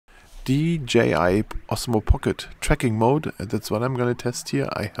DJI Osmo Pocket tracking mode, and that's what I'm going to test here.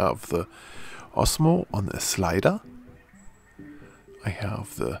 I have the Osmo on a slider. I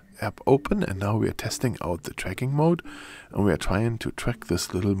have the app open, and now we are testing out the tracking mode, and we are trying to track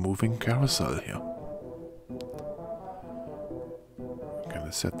this little moving carousel here. I'm going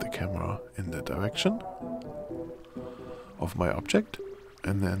to set the camera in the direction of my object,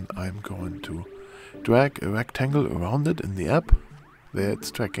 and then I'm going to drag a rectangle around it in the app. There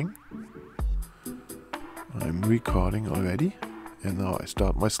it's tracking. I'm recording already, and now I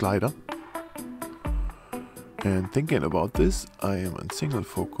start my slider. And thinking about this, I am in single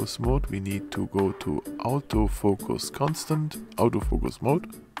focus mode. We need to go to autofocus constant, autofocus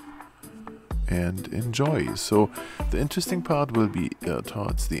mode, and enjoy. So the interesting part will be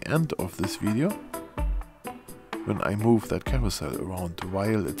towards the end of this video, when I move that carousel around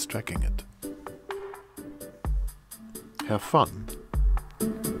while it's tracking it. Have fun!